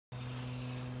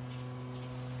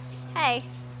Hey.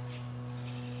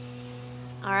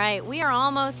 All right, we are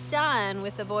almost done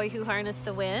with The Boy Who Harnessed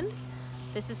the Wind.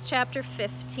 This is chapter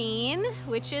 15,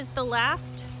 which is the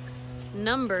last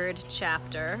numbered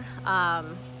chapter.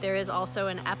 There is also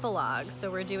an epilogue,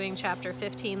 so we're doing chapter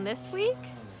 15 this week,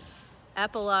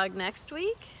 epilogue next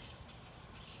week,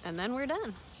 and then we're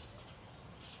done.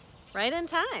 Right in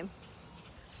time.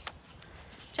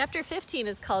 Chapter 15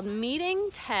 is called Meeting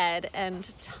Ted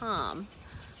and Tom.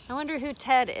 I wonder who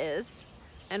Ted is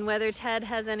and whether Ted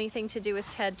has anything to do with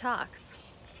TED Talks.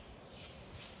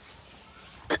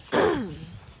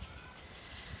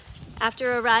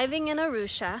 After arriving in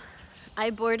Arusha, I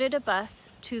boarded a bus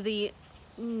to the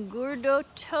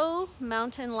Ngurdoto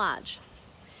Mountain Lodge,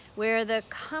 where the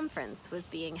conference was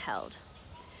being held.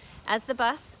 As the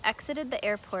bus exited the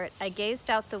airport, I gazed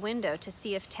out the window to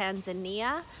see if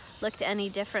Tanzania looked any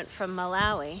different from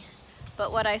Malawi,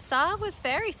 but what I saw was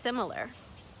very similar.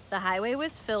 The highway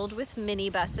was filled with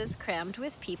minibuses crammed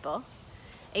with people.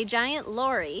 A giant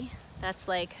lorry, that's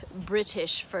like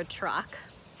British for truck,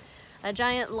 a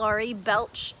giant lorry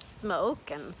belched smoke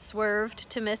and swerved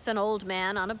to miss an old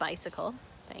man on a bicycle.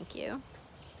 Thank you.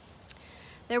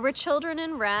 There were children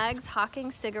in rags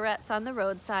hawking cigarettes on the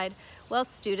roadside, while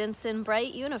students in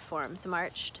bright uniforms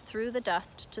marched through the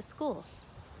dust to school.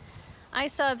 I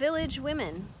saw village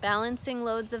women balancing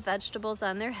loads of vegetables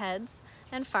on their heads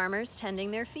and farmers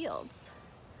tending their fields.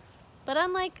 But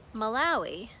unlike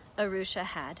Malawi, Arusha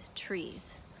had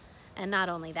trees. And not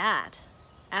only that,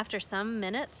 after some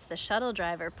minutes, the shuttle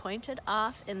driver pointed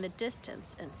off in the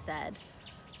distance and said,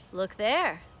 "Look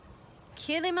there,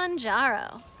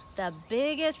 Kilimanjaro, the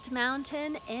biggest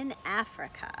mountain in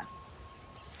Africa."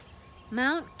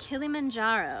 Mount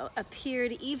Kilimanjaro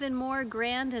appeared even more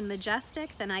grand and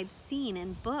majestic than I'd seen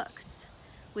in books,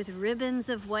 with ribbons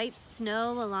of white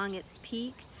snow along its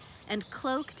peak and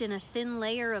cloaked in a thin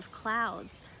layer of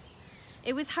clouds.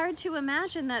 It was hard to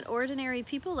imagine that ordinary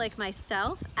people like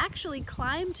myself actually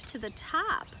climbed to the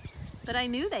top, but I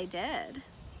knew they did.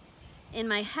 In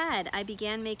my head, I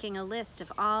began making a list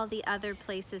of all the other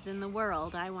places in the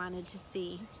world I wanted to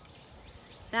see.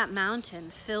 That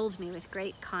mountain filled me with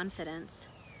great confidence,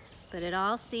 but it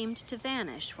all seemed to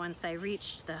vanish once I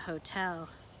reached the hotel.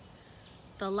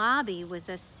 The lobby was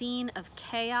a scene of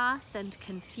chaos and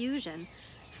confusion,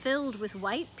 filled with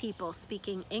white people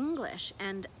speaking English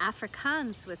and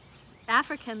Africans with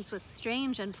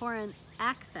strange and foreign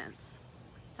accents.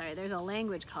 Sorry, there's a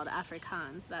language called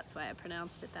Afrikaans, that's why I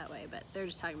pronounced it that way, but they're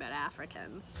just talking about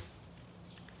Africans.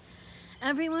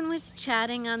 Everyone was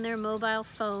chatting on their mobile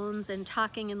phones and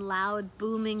talking in loud,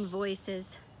 booming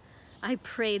voices. I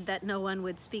prayed that no one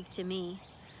would speak to me,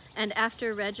 and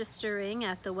after registering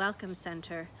at the welcome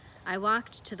center, I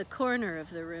walked to the corner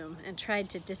of the room and tried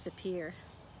to disappear.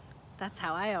 That's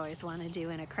how I always want to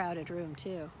do in a crowded room,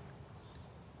 too.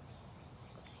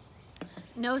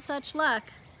 No such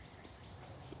luck.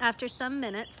 After some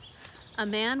minutes, a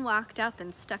man walked up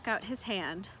and stuck out his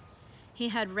hand. He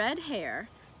had red hair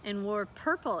and wore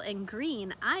purple and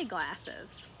green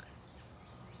eyeglasses.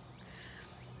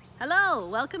 "Hello,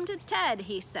 welcome to TED,"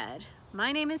 he said.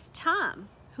 "My name is Tom.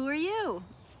 Who are you?"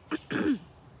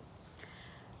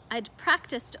 I'd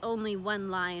practiced only one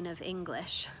line of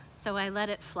English, so I let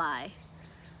it fly.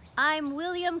 "I'm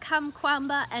William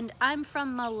Kamkwamba and I'm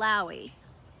from Malawi."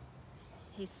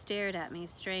 He stared at me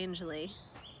strangely.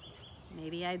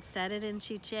 Maybe I'd said it in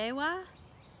Chichewa?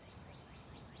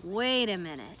 "Wait a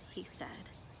minute," he said.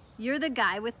 "You're the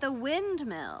guy with the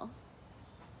windmill."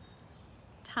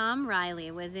 Tom Riley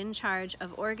was in charge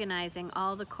of organizing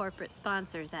all the corporate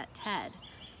sponsors at TED,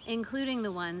 including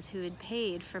the ones who had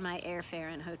paid for my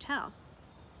airfare and hotel.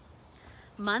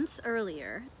 Months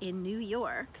earlier, in New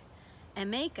York,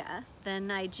 Emeka, the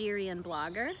Nigerian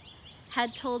blogger,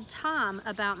 had told Tom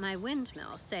about my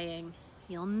windmill, saying,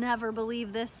 "You'll never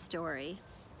believe this story."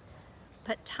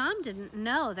 But Tom didn't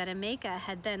know that Emeka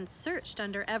had then searched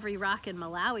under every rock in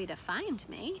Malawi to find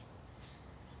me.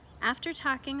 After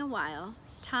talking a while,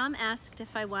 Tom asked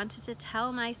if I wanted to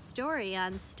tell my story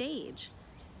on stage,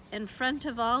 in front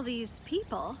of all these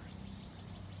people.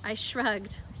 I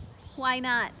shrugged. "Why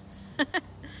not?"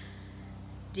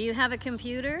 "Do you have a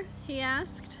computer?" he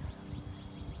asked.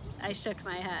 I shook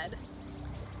my head.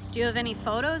 "Do you have any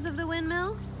photos of the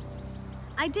windmill?"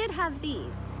 I did have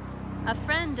these. A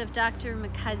friend of Dr.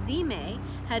 Mkazime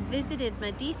had visited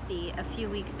Madisi a few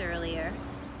weeks earlier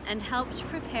and helped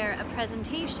prepare a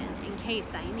presentation in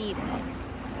case I needed it.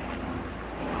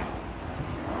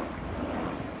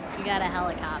 We got a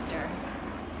helicopter.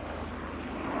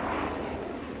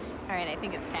 All right, I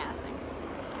think it's passing.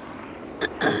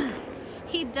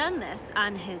 He'd done this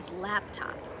on his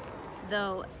laptop,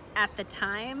 though At the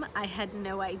time, I had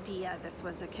no idea this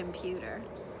was a computer.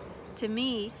 To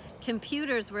me,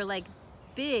 computers were like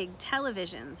big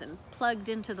televisions and plugged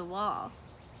into the wall.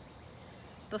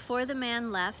 Before the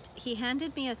man left, he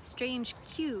handed me a strange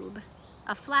cube,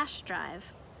 a flash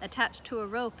drive, attached to a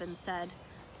rope and said,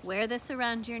 "Wear this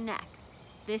around your neck.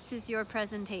 This is your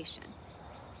presentation."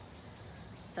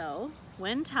 So,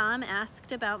 when Tom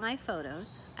asked about my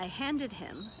photos, I handed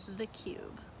him the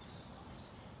cube.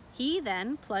 He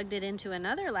then plugged it into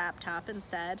another laptop and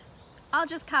said, "I'll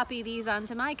just copy these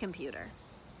onto my computer."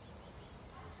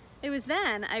 It was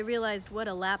then I realized what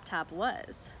a laptop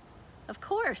was. Of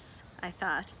course, I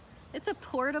thought, it's a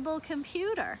portable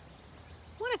computer.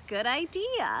 What a good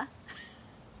idea.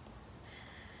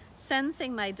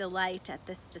 Sensing my delight at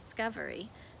this discovery,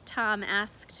 Tom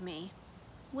asked me,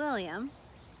 "William,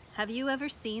 have you ever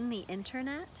seen the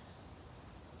internet?"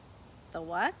 "The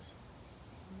what?"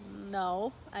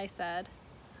 "No," I said.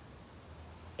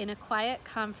 In a quiet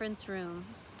conference room,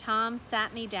 Tom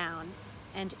sat me down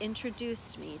and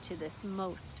introduced me to this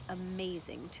most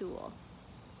amazing tool.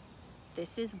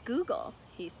 "This is Google,"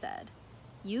 he said.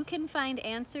 "You can find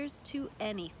answers to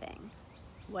anything.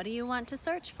 What do you want to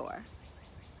search for?"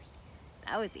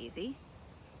 That was easy.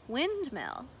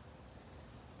 Windmill.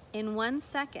 In 1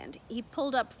 second, he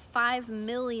pulled up 5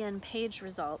 million page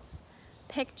results,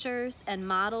 pictures and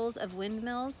models of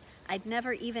windmills I'd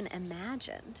never even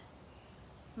imagined.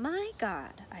 My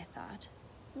God, I thought,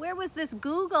 where was this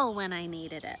Google when I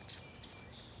needed it?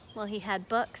 Well, he had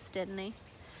books, didn't he?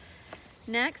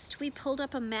 Next, we pulled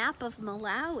up a map of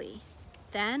Malawi,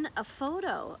 then a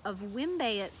photo of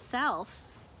Wimbe itself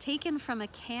taken from a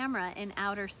camera in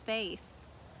outer space.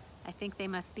 I think they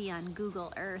must be on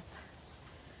Google Earth.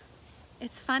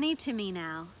 It's funny to me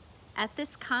now, at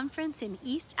this conference in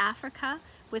East Africa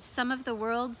with some of the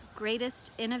world's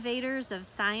greatest innovators of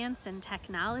science and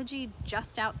technology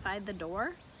just outside the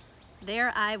door,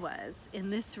 there I was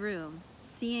in this room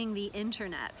seeing the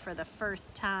internet for the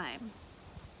first time.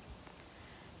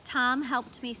 Tom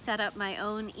helped me set up my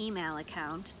own email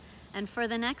account, and for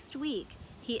the next week,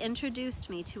 he introduced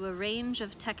me to a range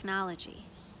of technology: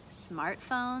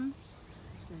 smartphones,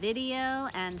 video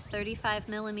and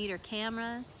 35mm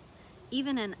cameras,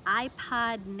 even an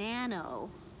iPod Nano,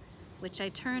 which I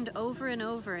turned over and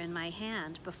over in my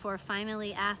hand before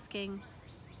finally asking,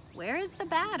 "Where is the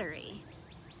battery?"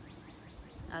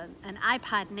 An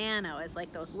iPod Nano is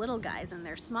like those little guys, and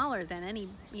they're smaller than any,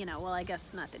 well, I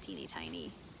guess not the teeny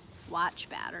tiny watch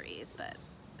batteries, but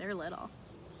they're little.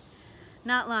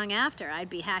 Not long after, I'd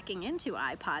be hacking into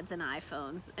iPods and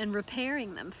iPhones and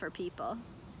repairing them for people.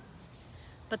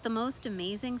 But the most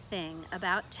amazing thing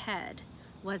about TED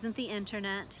wasn't the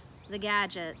internet, the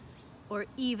gadgets, or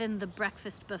even the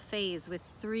breakfast buffets with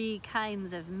 3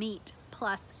 kinds of meat,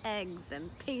 plus eggs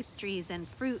and pastries and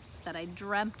fruits that I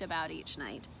dreamt about each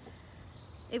night.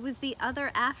 It was the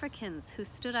other Africans who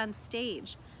stood on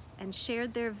stage and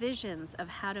shared their visions of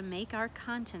how to make our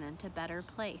continent a better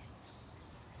place.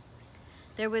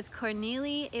 There was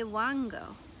Corneille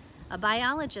Iwango, a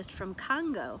biologist from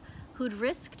Congo who'd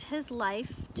risked his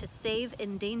life to save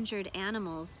endangered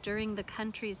animals during the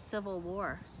country's civil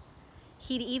war.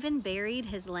 He'd even buried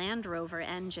his Land Rover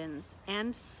engines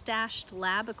and stashed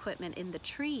lab equipment in the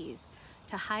trees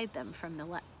to hide them from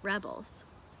the rebels.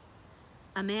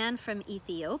 A man from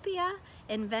Ethiopia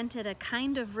invented a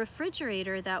kind of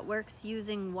refrigerator that works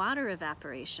using water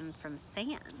evaporation from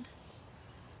sand.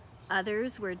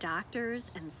 Others were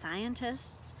doctors and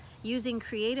scientists using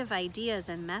creative ideas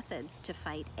and methods to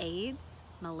fight AIDS,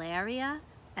 malaria,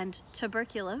 and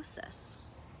tuberculosis.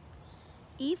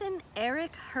 Even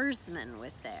Eric Hersman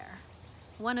was there,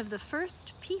 one of the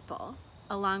first people,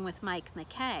 along with Mike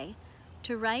McKay,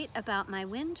 to write about my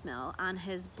windmill on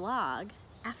his blog,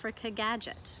 Africa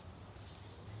Gadget.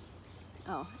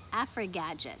 Oh,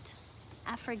 Afrigadget.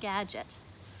 Afrigadget.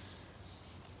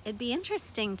 It'd be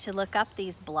interesting to look up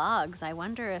these blogs. I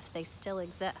wonder if they still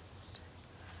exist.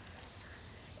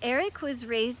 Eric was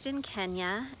raised in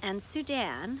Kenya and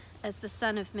Sudan as the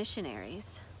son of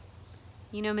missionaries.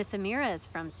 You know, Miss Amira is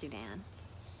from Sudan.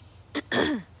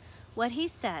 What he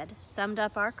said summed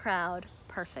up our crowd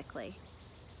perfectly.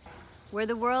 Where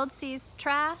the world sees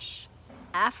trash,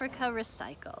 Africa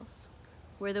recycles.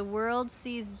 Where the world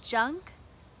sees junk,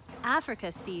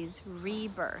 Africa sees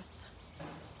rebirth.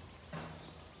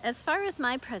 As far as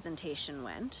my presentation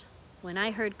went, when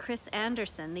I heard Chris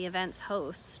Anderson, the event's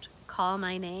host, call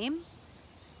my name,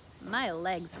 my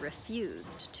legs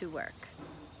refused to work.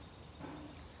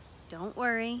 "Don't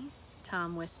worry,"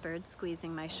 Tom whispered,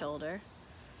 squeezing my shoulder.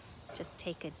 "Just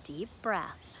take a deep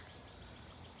breath."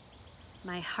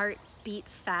 My heart beat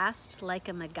fast like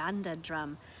a Maganda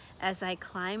drum as I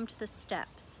climbed the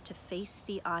steps to face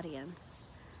the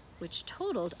audience, which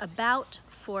totaled about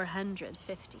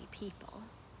 450 people.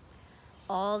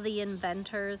 All the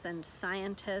inventors and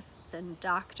scientists and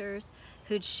doctors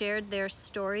who'd shared their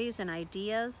stories and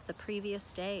ideas the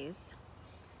previous days.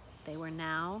 They were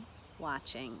now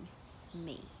watching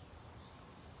me.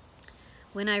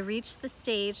 When I reached the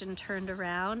stage and turned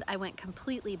around, I went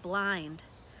completely blind.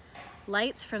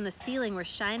 Lights from the ceiling were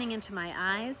shining into my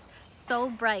eyes, so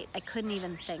bright I couldn't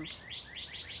even think.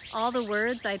 All the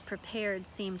words I'd prepared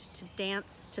seemed to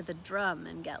dance to the drum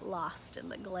and get lost in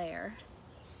the glare.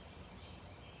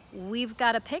 "We've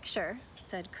got a picture,"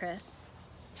 said Chris.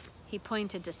 He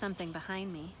pointed to something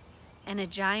behind me, and a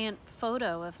giant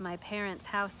photo of my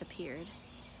parents' house appeared.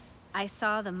 I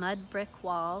saw the mud brick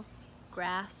walls,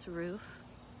 grass roof,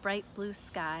 bright blue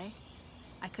sky.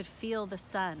 I could feel the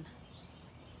sun.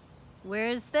 "Where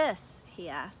is this?" he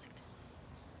asked.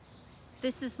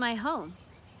 "This is my home.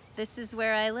 This is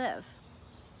where I live."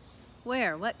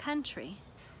 "Where? What country?"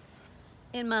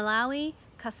 "In Malawi,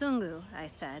 Kasungu," I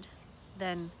said,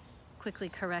 then quickly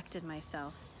corrected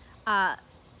myself.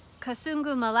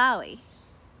 Kasungu, Malawi."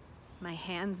 My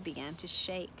hands began to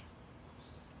shake.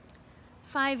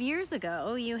 "5 years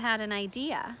ago, you had an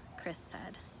idea," Chris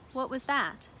said. "What was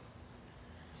that?"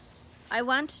 "I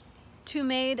want to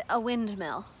make a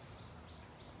windmill."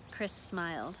 Chris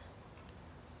smiled.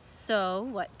 "So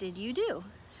what did you do?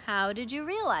 How did you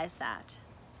realize that?"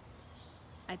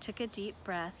 I took a deep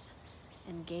breath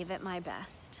and gave it my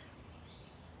best.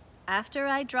 "After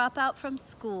I drop out from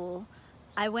school,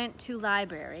 I went to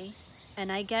library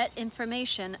and I get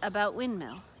information about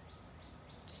windmill.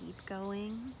 Keep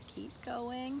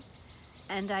going,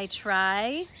 and I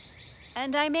try,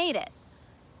 and I made it."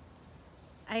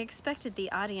 I expected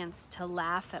the audience to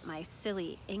laugh at my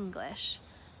silly English,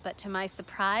 but to my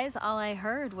surprise, all I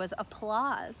heard was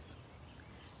applause.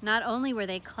 Not only were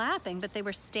they clapping, but they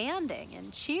were standing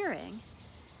and cheering.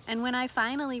 And when I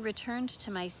finally returned to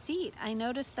my seat, I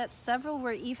noticed that several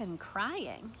were even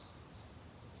crying.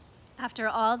 After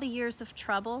all the years of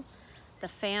trouble, the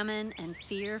famine and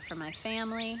fear for my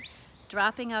family,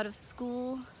 dropping out of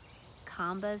school,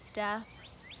 Kamba's death,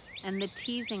 and the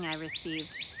teasing I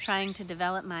received trying to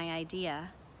develop my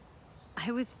idea,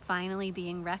 I was finally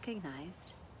being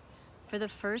recognized. For the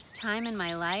first time in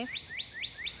my life,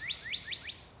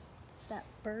 it's that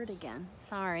bird again,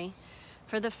 sorry.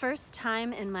 For the first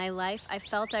time in my life, I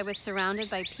felt I was surrounded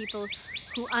by people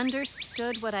who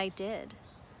understood what I did.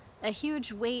 A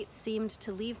huge weight seemed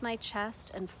to leave my chest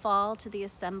and fall to the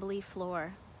assembly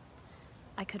floor.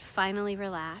 I could finally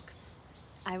relax.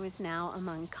 I was now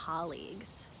among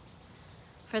colleagues.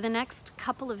 For the next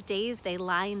couple of days, they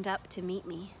lined up to meet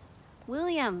me.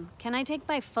 "William, can I take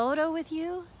my photo with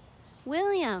you?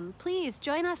 William, please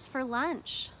join us for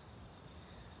lunch."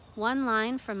 One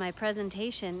line from my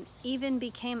presentation even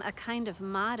became a kind of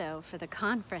motto for the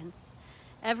conference.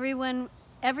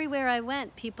 Everywhere I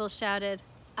went, people shouted,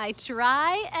 "I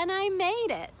try and I made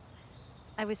it."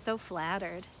 I was so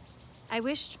flattered. I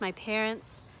wished my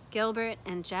parents, Gilbert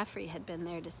and Jeffrey, had been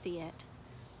there to see it.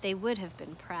 They would have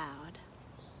been proud.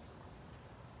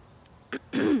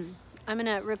 I'm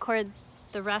gonna record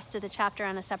the rest of the chapter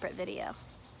on a separate video.